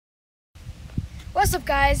What's up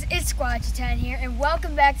guys, it's Squatchy10 here and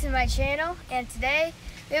welcome back to my channel. And today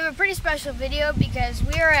we have a pretty special video because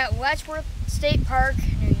we are at Letchworth State Park,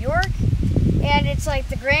 New York. And it's like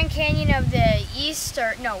the Grand Canyon of the East,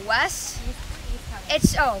 or no, West?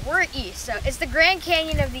 We're east, so it's the Grand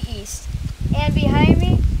Canyon of the East. And behind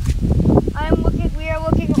me, we are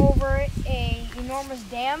looking over a enormous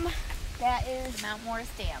dam that is Mount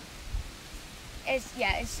Morris Dam.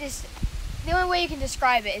 It's just the only way you can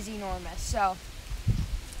describe it is enormous. So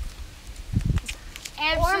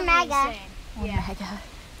absolutely insane. Mega.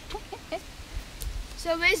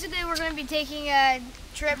 So basically, we're going to be taking a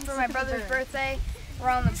trip for my brother's birthday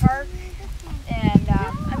around the park, and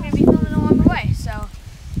I'm going to be filming along the way. So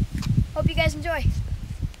hope you guys enjoy.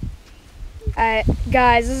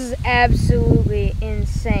 Guys, this is absolutely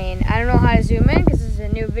insane. I don't know how to zoom in because this is a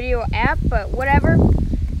new video app, but whatever.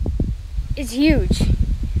 It's huge.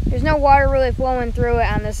 There's no water really flowing through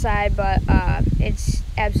it on this side, but it's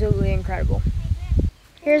absolutely incredible.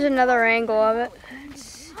 Here's another angle of it. I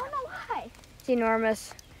don't know why. It's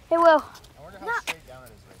enormous. Hey, Will. I wonder how straight down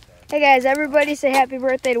it is right Hey there. guys, everybody say happy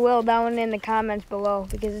birthday to Will down in the comments below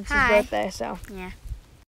because it's his birthday. So Yeah.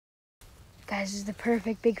 guys, this is the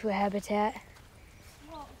perfect Bigfoot habitat.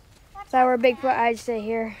 If I were Bigfoot, I'd stay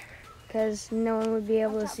here because no one would be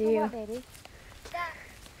able to see you. Baby. That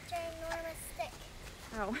ginormous stick.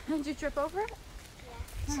 Oh, did you trip over it?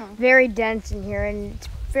 Yeah. Oh. Very dense in here, and it's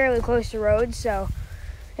fairly close to roads, so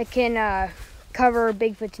it can cover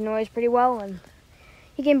Bigfoot's noise pretty well, and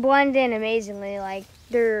he can blend in amazingly. Like,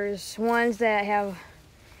 there's ones that have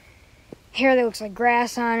hair that looks like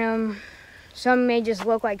grass on them. Some may just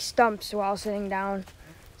look like stumps while sitting down.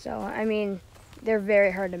 So, I mean, they're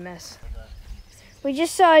very hard to miss. We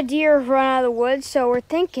just saw a deer run out of the woods, so we're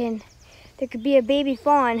thinking there could be a baby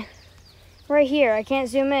fawn right here. I can't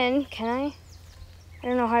zoom in, can I? I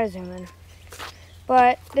don't know how to zoom in.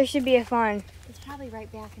 But there should be a fawn. It's probably right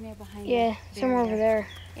back in there behind you. Yeah, somewhere over there.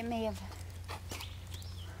 It may have.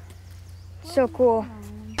 So cool.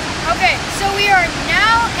 Okay, so we are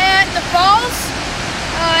now at the falls.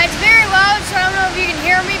 It's very loud, so I don't know if you can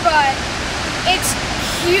hear me, but it's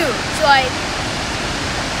huge. Like,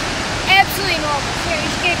 absolutely enormous. Here, you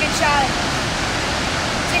should get a good shot of it.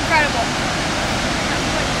 It's incredible.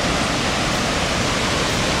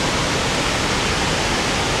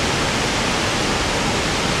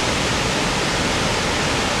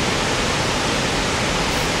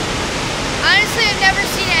 Honestly, I've never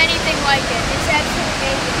seen anything like it. It's absolutely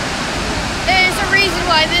amazing. There's a reason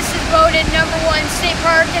why this is voted #1 state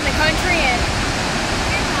park in the country, and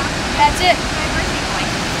that's it. My birthday boy.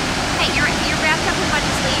 Hey, you're wrapped up in what,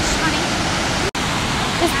 this leash, honey?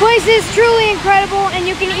 This place is truly incredible, and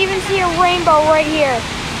you can even see a rainbow right here.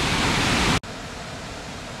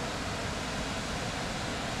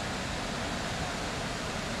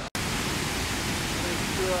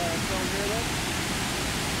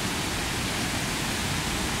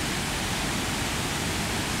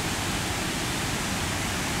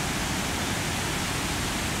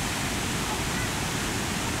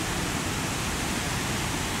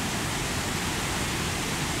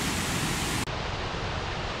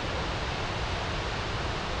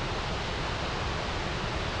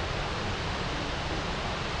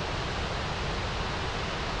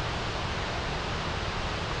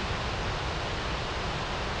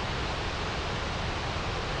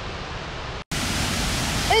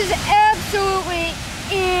 This is absolutely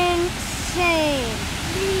insane.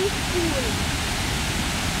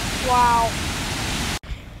 Wow.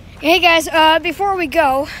 Hey guys, before we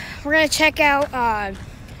go, we're going to check out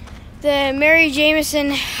the Mary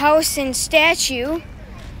Jameson house and statue.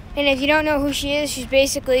 And if you don't know who she is, she's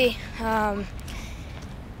basically, her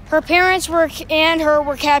parents were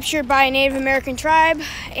captured by a Native American tribe,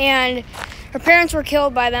 and her parents were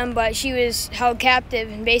killed by them, but she was held captive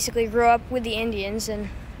and basically grew up with the Indians, and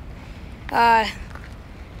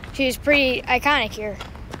she was pretty iconic here.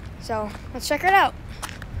 So let's check it out.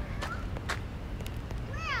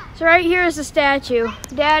 So right here is the statue.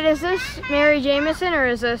 Dad, is this Mary Jameson, or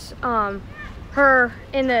is this her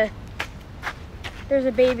in the... There's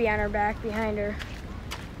a baby on her back behind her.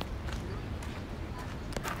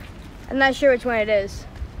 I'm not sure which one it is.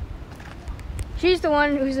 She's the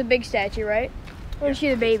one who's the big statue, right? Or is she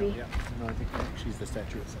the baby? Yeah. No, I think she's the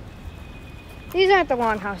statue itself. These aren't the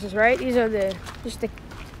longhouses, right? These are just the...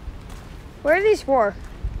 What are these for?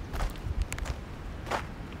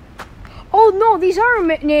 Oh no, these are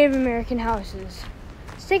Native American houses.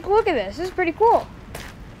 Let's take a look at this. This is pretty cool.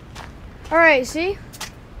 Alright, see?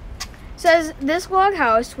 It says, this log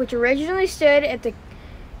house, which originally stood at the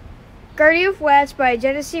Gardeau Flats by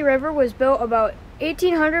Genesee River, was built about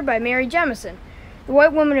 1800 by Mary Jameson. the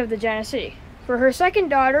white woman of the Genesee. For her second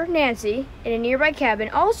daughter, Nancy, in a nearby cabin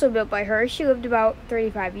also built by her, she lived about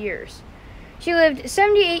 35 years. She lived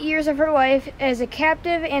 78 years of her life as a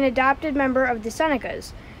captive and adopted member of the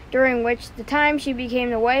Senecas, during which the time she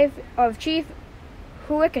became the wife of Chief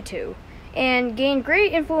Huicatu and gained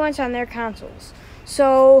great influence on their councils.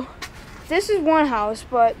 So, this is one house,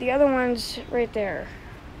 but the other one's right there.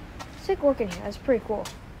 Let's take a look in here. That's pretty cool.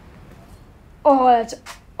 Oh, that's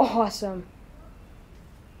awesome.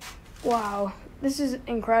 Wow, this is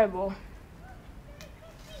incredible.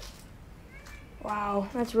 Wow,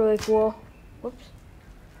 that's really cool. Whoops.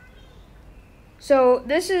 So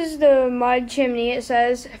this is the mud chimney. It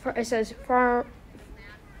says farm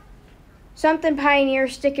something pioneer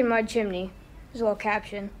stick and mud chimney. There's a little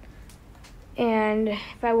caption. And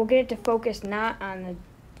if I will get it to focus not on the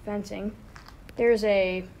fencing, there's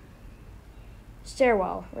a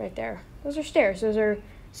stairwell right there. Those are stairs.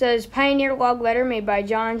 Says pioneer log letter made by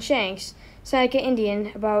John Shanks, Seneca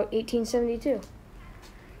Indian, about 1872.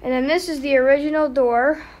 And then this is the original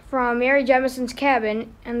door from Mary Jemison's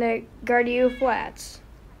cabin in the Gardeux Flats.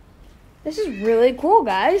 This is really cool,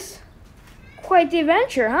 guys. Quite the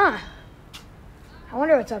adventure, huh? I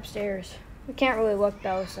wonder what's upstairs. We can't really look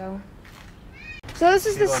though, so. So this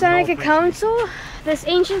is the Seneca Council. This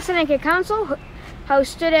ancient Seneca Council house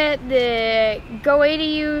stood at the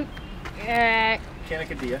Goadiu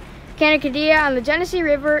Canacadea on the Genesee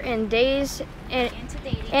River in days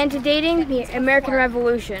antedating the American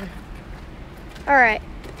Revolution. Alright.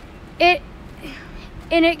 In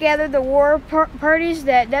it gathered the war parties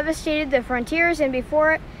that devastated the frontiers, and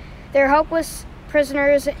before it, their helpless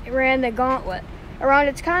prisoners ran the gauntlet. Around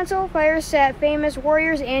its council fires sat famous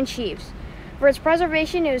warriors and chiefs. For its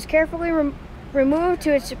preservation, it was carefully removed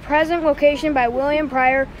to its present location by William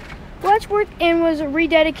Pryor Letchworth and was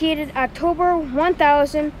rededicated October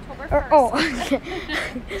 1000. October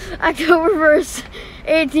 1st,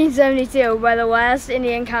 1872, by the last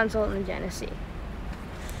Indian Council in the Genesee.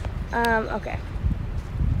 Okay.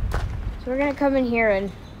 So we're gonna come in here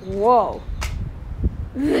and whoa,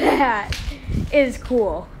 that is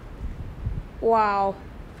cool. Wow,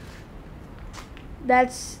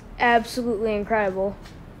 that's absolutely incredible.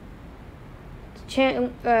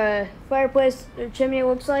 Fireplace or chimney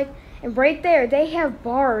looks like, and right there they have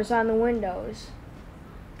bars on the windows.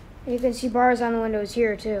 You can see bars on the windows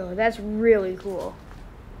here too. That's really cool.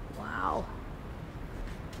 Wow.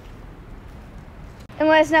 And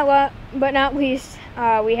last but not least,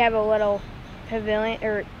 we have a little pavilion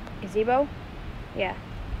or gazebo. Yeah.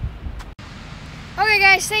 Okay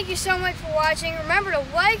guys, thank you so much for watching. Remember to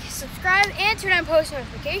like, subscribe, and turn on post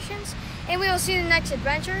notifications. And we will see you in the next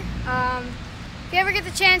adventure. If you ever get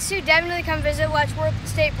the chance to, definitely come visit Letchworth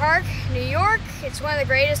State Park, New York. It's one of the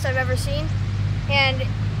greatest I've ever seen. And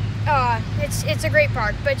it's a great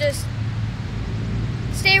park, but just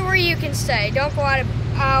stay where you can stay. Don't go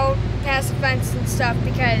out past the fence and stuff,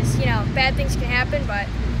 because, you know, bad things can happen, but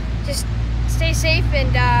just stay safe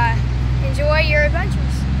and enjoy your adventures.